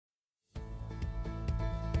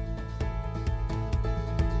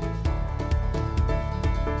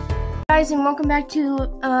Guys, and welcome back to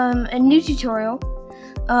a new tutorial.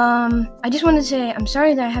 I just wanted to say I'm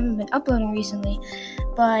sorry that I haven't been uploading recently,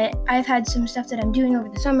 but I've had some stuff that I'm doing over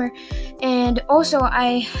the summer, and also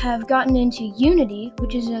I have gotten into Unity,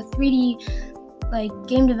 which is a 3D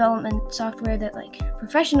game development software that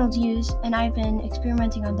professionals use, and I've been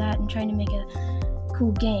experimenting on that and trying to make a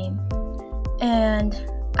cool game. And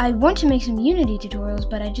I want to make some Unity tutorials,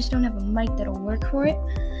 but I just don't have a mic that'll work for it.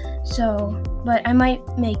 But I might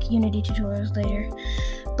make Unity tutorials later.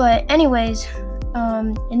 But anyways,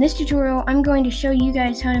 in this tutorial, I'm going to show you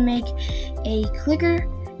guys how to make a clicker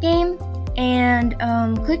game. And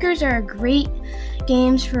clickers are great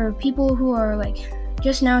games for people who are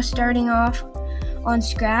just now starting off on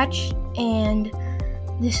Scratch, and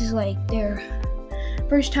this is their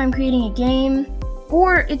first time creating a game.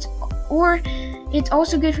 Or it's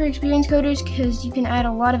also good for experienced coders because you can add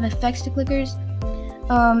a lot of effects to clickers.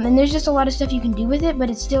 And there's just a lot of stuff you can do with it, but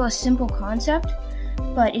it's still a simple concept.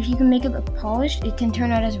 But if you can make it look polished, it can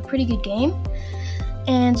turn out as a pretty good game.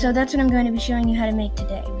 And so that's what I'm going to be showing you how to make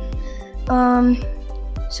today.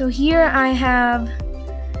 So here I have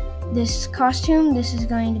this costume. This is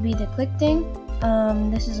going to be the click thing.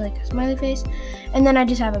 This is a smiley face. And then I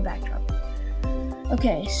just have a backdrop.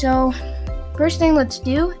 Okay, so first thing let's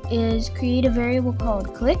do is create a variable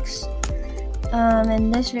called clicks.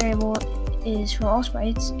 And this variable is for all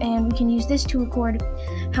sprites, and we can use this to record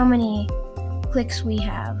how many clicks we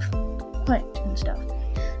have clicked and stuff.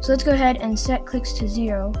 So let's go ahead and set clicks to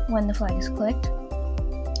 0 when the flag is clicked.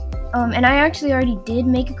 And I actually already did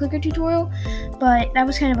make a clicker tutorial, but that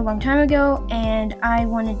was kind of a long time ago, and I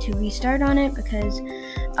wanted to restart on it because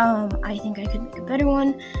I think I could make a better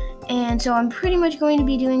one. And so I'm pretty much going to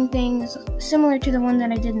be doing things similar to the one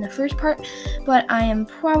that I did in the first part, but I am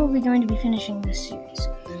probably going to be finishing this series.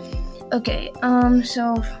 Okay,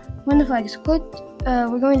 so when the flag is clicked,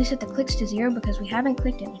 we're going to set the clicks to 0 because we haven't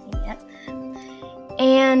clicked anything yet.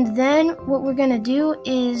 And then what we're going to do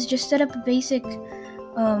is just set up a basic,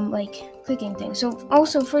 clicking thing. So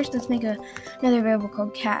also first let's make another variable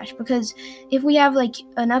called cache, because if we have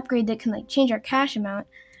an upgrade that can change our cache amount,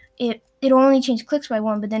 it'll only change clicks by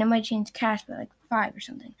 1, but then it might change cache by 5 or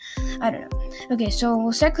something. I don't know. Okay, so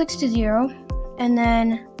we'll set clicks to 0, and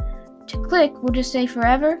then to click, we'll just say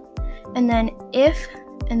forever, and then if,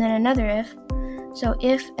 and then another if. So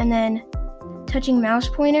if, and then touching mouse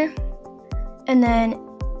pointer, and then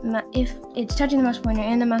if it's touching the mouse pointer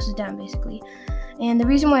and the mouse is down, basically. And the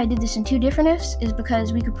reason why I did this in 2 different ifs is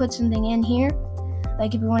because we could put something in here,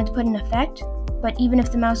 if we wanted to put an effect, but even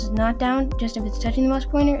if the mouse is not down, just if it's touching the mouse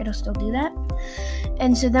pointer, it'll still do that.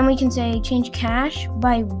 And so then we can say change cache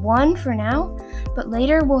by 1 for now, but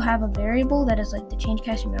later we'll have a variable that is the change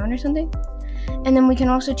cache amount or something. And then we can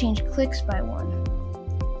also change clicks by 1.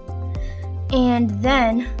 And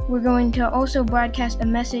then we're going to also broadcast a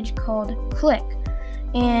message called click.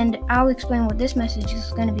 And I'll explain what this message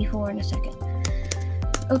is going to be for in a second.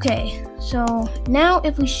 Okay, so now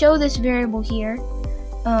if we show this variable here,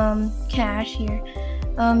 cache here,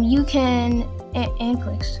 you can, and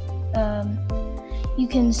clicks, you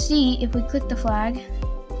can see if we click the flag,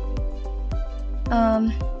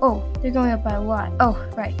 oh, they're going up by a lot. Oh,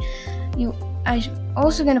 right. I'm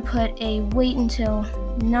also going to put a wait until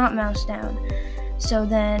not mouse down, so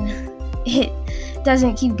then it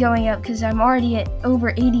doesn't keep going up because I'm already at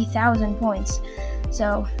over 80,000 points.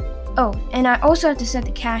 So, oh, and I also have to set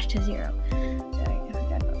the cache to 0. Sorry, I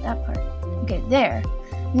forgot about that part. Okay, there.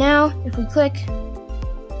 Now, if we click,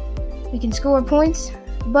 we can score points,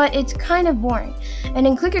 but it's kind of boring. And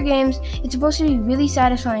in clicker games, it's supposed to be really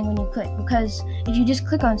satisfying when you click, because if you just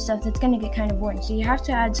click on stuff, that's going to get kind of boring. So you have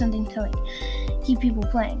to add something to keep people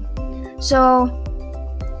playing. So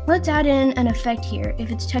let's add in an effect here. If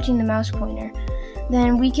it's touching the mouse pointer,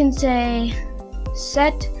 then we can say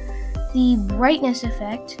set the brightness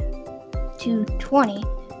effect to 20,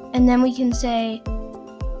 and then we can say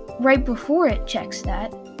right before it checks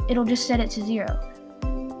that, it'll just set it to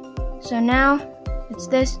 0. So now it's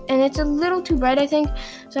this, and it's a little too bright, I think,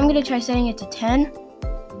 so I'm going to try setting it to 10,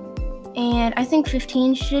 and I think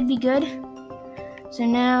 15 should be good. So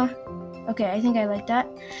now, okay, I think I like that,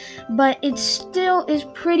 but it still is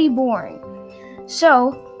pretty boring.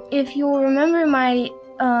 So if you'll remember my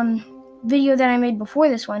video that I made before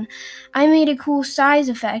this one, I made a cool size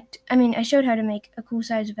effect. I showed how to make a cool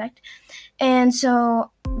size effect, and so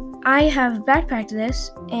I have backpacked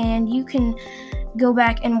this, and you can go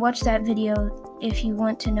back and watch that video if you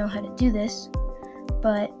want to know how to do this,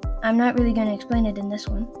 but I'm not really going to explain it in this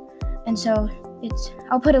one. And so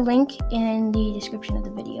I'll put a link in the description of the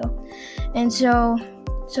video. And so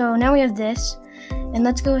now we have this, and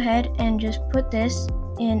let's go ahead and just put this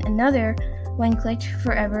in another when clicked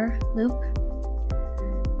forever loop.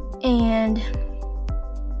 And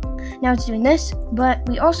now it's doing this, but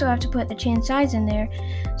we also have to put the change size in there,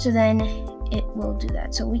 so then it will do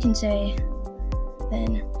that. So we can say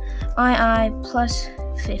then II plus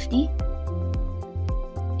 50,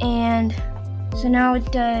 and so now it's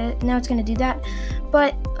going to do that.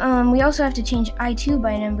 But we also have to change I2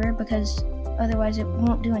 by a number, because otherwise it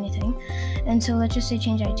won't do anything. And so let's just say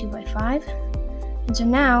change I2 by 5, and so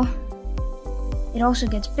now it also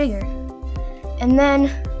gets bigger. And then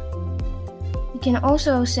we can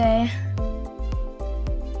also say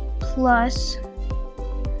plus,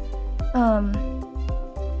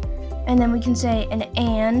 and then we can say an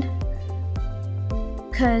and,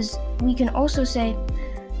 because we can also say,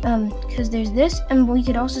 because there's this, and we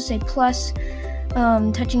could also say plus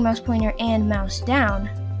touching mouse pointer and mouse down.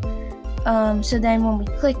 So then when we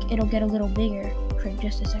click, it'll get a little bigger for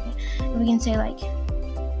just a second. And we can say, like,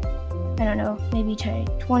 I don't know, maybe try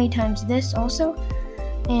 20 times this also.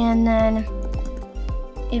 And then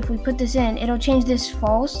if we put this in, it'll change this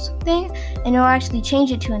false thing, and it'll actually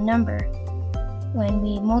change it to a number when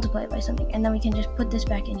we multiply it by something. And then we can just put this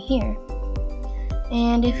back in here.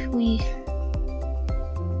 And if we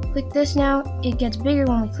click this now, it gets bigger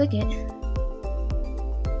when we click it.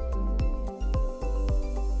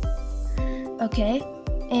 Okay,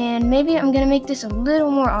 and maybe I'm gonna make this a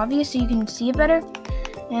little more obvious so you can see it better.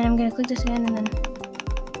 And I'm gonna click this again, and then,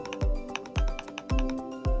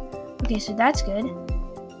 okay, so that's good.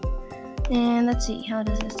 And let's see, how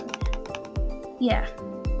does this look? Yeah,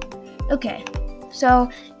 okay, so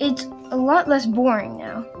it's a lot less boring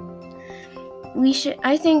now.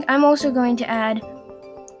 I think I'm also going to add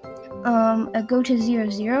a go to 0,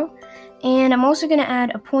 0, and I'm also gonna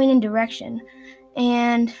add a point in direction,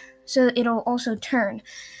 and so it'll also turn.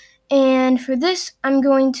 And for this, I'm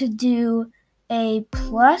going to do a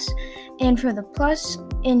plus, and for the plus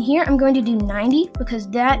in here, I'm going to do 90, because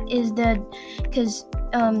that is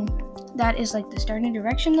like the starting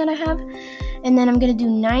direction that I have. And then I'm going to do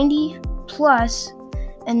 90 plus,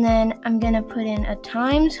 and then I'm going to put in a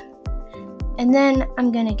times, and then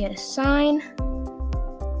I'm going to get a sign,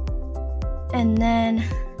 and then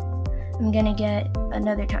I'm going to get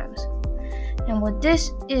another times. And what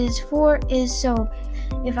this is for is, so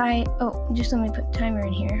if I, just let me put timer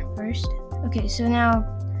in here first. Okay, so now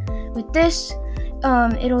with this,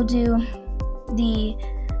 it'll do the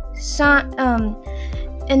sign,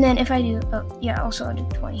 and then if I do, also I'll do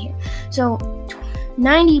 20 here. So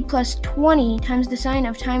 90 plus 20 times the sign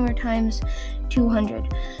of timer times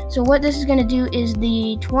 200. So what this is going to do is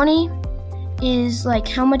the 20 is like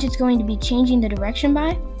how much it's going to be changing the direction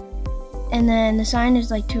by, and then the sign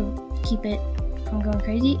is like to keep it from going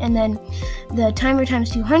crazy, and then the timer times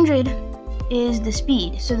 200 is the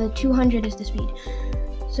speed. So the 200 is the speed.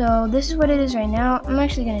 So this is what it is right now. I'm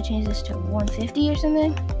actually going to change this to 150 or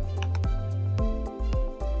something,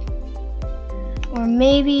 or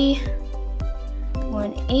maybe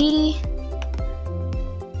 180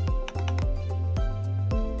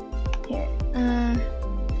 here.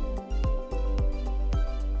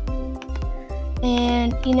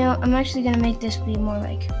 And you know, I'm actually going to make this be more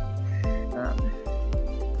like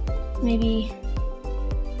maybe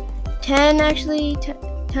 10 actually,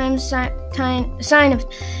 times sign of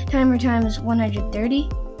timer times 130,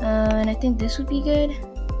 and I think this would be good.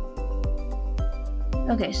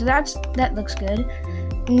 Okay, so that looks good.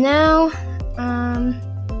 Now,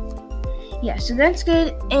 yeah, so that's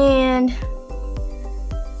good. And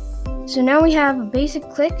so now we have a basic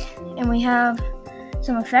click, and we have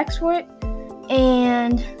some effects for it.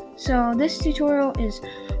 And so this tutorial is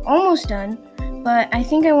almost done, but I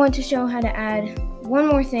think I want to show how to add one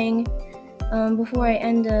more thing before I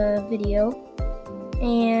end the video.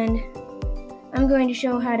 And I'm going to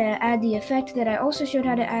show how to add the effect that I also showed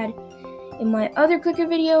how to add in my other clicker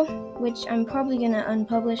video, which I'm probably going to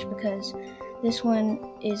unpublish because this one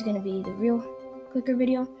is going to be the real clicker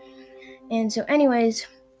video. And so anyways,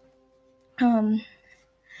 I'm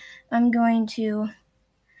going to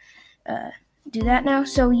do that now.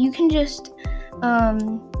 So you can just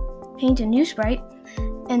paint a new sprite,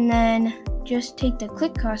 and then just take the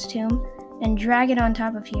click costume and drag it on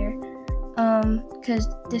top of here, because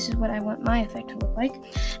this is what I want my effect to look like.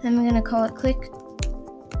 And I'm going to call it click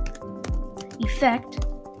effect.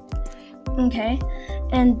 Okay,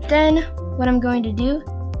 and then what I'm going to do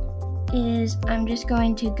is I'm just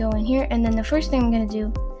going to go in here, and then the first thing I'm going to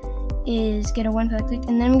do is get a one for that click,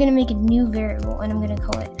 and then I'm going to make a new variable, and I'm going to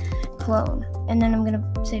call it clone, and then I'm going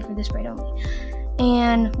to say for this sprite only.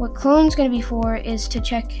 And what clone's going to be for is to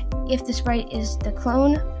check if the sprite is the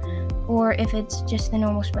clone or if it's just the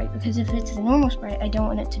normal sprite, because if it's the normal sprite, I don't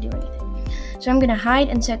want it to do anything. So I'm going to hide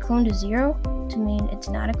and set clone to 0 to mean it's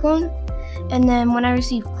not a clone. And then when I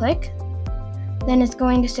receive click, then it's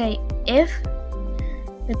going to say if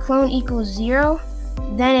the clone equals 0,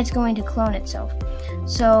 then it's going to clone itself.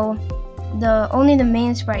 So only the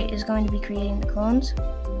main sprite is going to be creating the clones.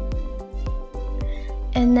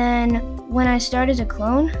 And then when I start as a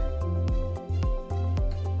clone,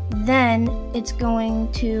 then it's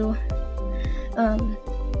going to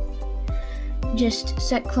just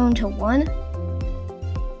set clone to 1,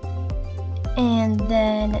 and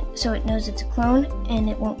then so it knows it's a clone and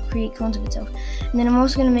it won't create clones of itself. And then I'm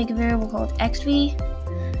also going to make a variable called xv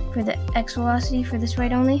for the x velocity for the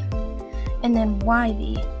sprite only, and then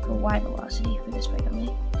yv for y velocity for the sprite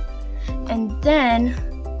only. And then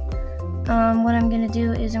what I'm going to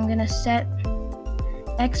do is I'm going to set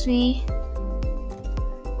xv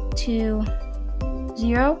to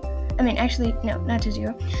 0. I mean, actually, no, not to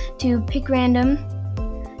 0. To pick random,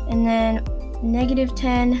 and then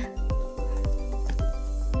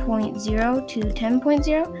 -10.0 to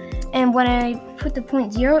 10.0. And when I put the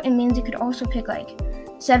 0.0, it means it could also pick like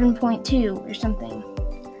 7.2 or something.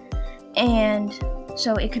 And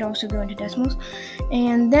so it could also go into decimals.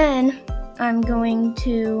 And then I'm going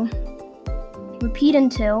to repeat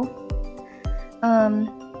until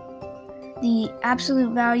the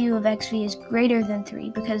absolute value of xv is greater than 3,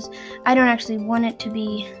 because I don't actually want it to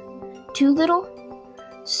be too little.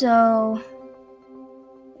 So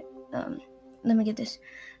let me get this.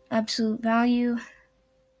 Absolute value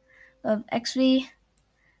of xv.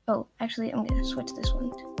 Oh, actually, I'm going to switch this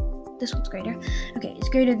one. This one's greater. Okay, it's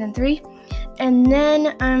greater than 3. And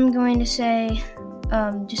then I'm going to say,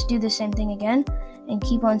 just do the same thing again and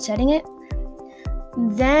keep on setting it.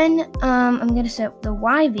 Then I'm going to set the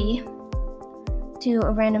yv to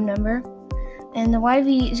a random number, and the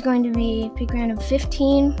yv is going to be pick random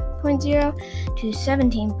 15.0 to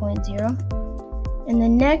 17.0, and the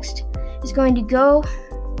next is going to go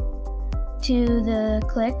to the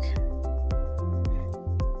click,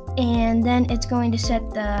 and then it's going to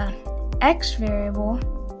set the x variable,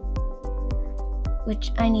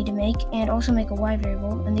 which I need to make, and also make a y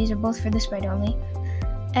variable, and these are both for this sprite only,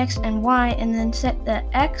 x and y, and then set the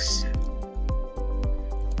x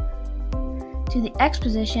to the x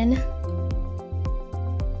position,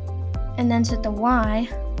 and then set the y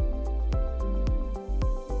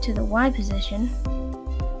to the y position,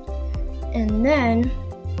 and then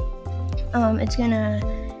it's gonna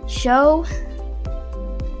show,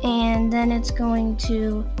 and then it's going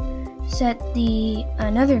to set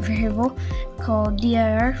another variable called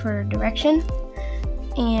dir for direction,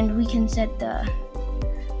 and we can set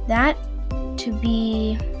that to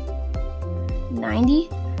be 90,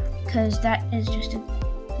 because that is just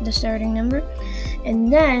the starting number. And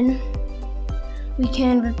then we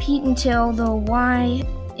can repeat until the y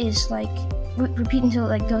is repeat until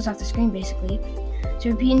it goes off the screen, basically. So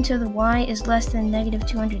repeat until the y is less than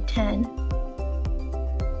 -210.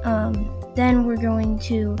 Then we're going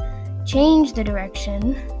to change the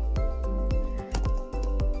direction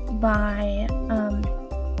by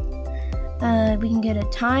we can get a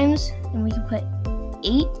times, and we can put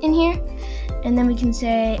 8 in here, and then we can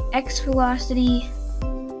say x velocity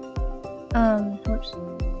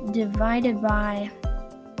divided by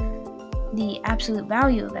the absolute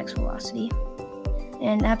value of x velocity.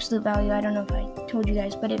 And absolute value, I don't know if I told you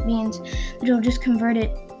guys, but it means that it'll just convert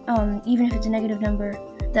it, even if it's a negative number,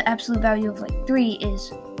 the absolute value of like 3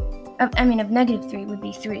 is, of -3 would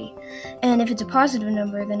be 3. And if it's a positive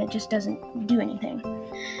number, then it just doesn't do anything.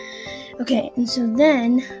 Okay, and so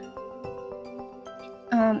then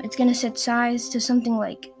it's going to set size to something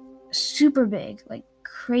like super big, like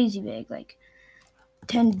crazy big, like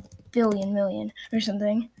 10 billion million or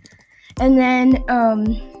something. And then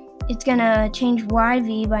it's going to change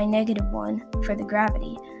yv by -1 for the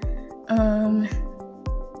gravity. -1.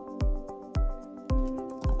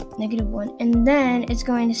 And then it's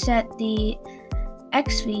going to set the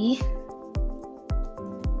xv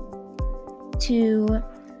to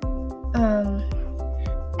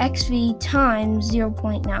xv times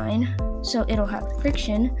 0.9, so it'll have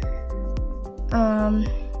friction.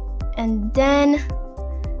 And then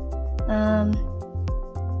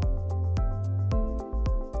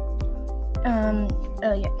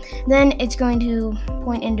then it's going to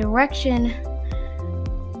point in direction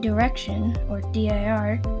or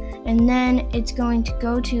dir, and then it's going to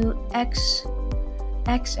go to x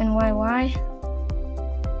and y,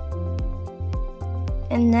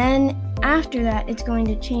 and then after that it's going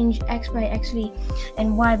to change x by xv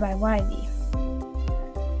and y by yv.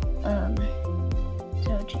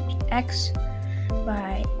 So change x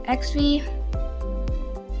by XV.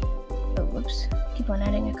 Oh, whoops. Keep on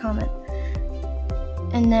adding a comment.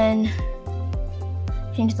 And then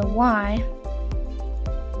change the Y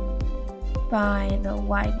by the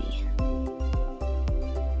YB.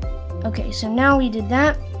 Okay, so now we did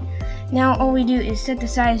that. Now all we do is set the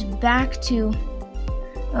size back to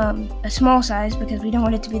a small size because we don't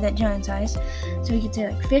want it to be that giant size. So we could say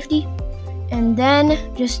like 50, and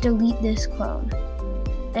then just delete this clone.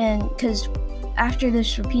 And because after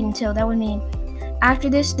this repeat until, that would mean after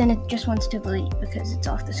this, then it just wants to delete because it's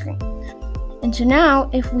off the screen. And so now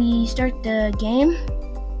if we start the game,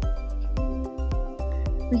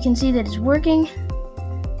 we can see that it's working.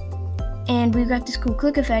 And we've got this cool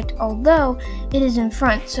click effect, although it is in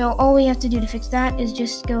front. So all we have to do to fix that is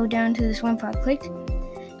just go down to this one file clicked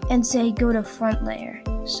and say go to front layer.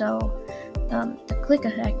 So the click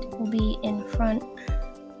effect will be in front.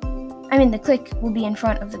 The click will be in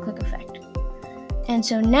front of the click effect. And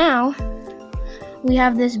so now we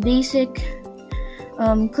have this basic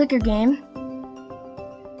clicker game.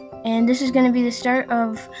 And this is going to be the start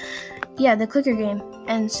of, the clicker game.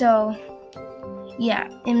 And so,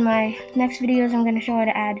 in my next videos, I'm going to show how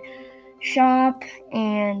to add shop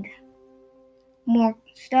and more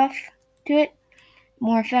stuff to it,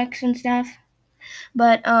 more effects and stuff.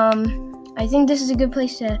 But I think this is a good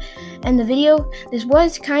place to end the video. This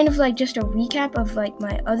was kind of like just a recap of like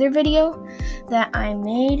my other video that I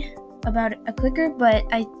made about a clicker, but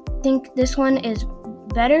I think this one is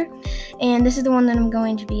better, and this is the one that I'm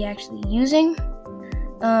going to be actually using.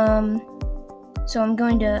 So I'm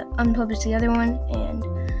going to unpublish the other one, and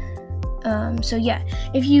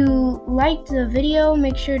if you liked the video,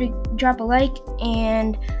 make sure to drop a like,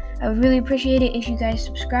 and I would really appreciate it if you guys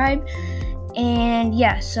subscribe. And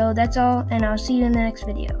so that's all, and I'll see you in the next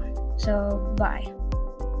video. So bye.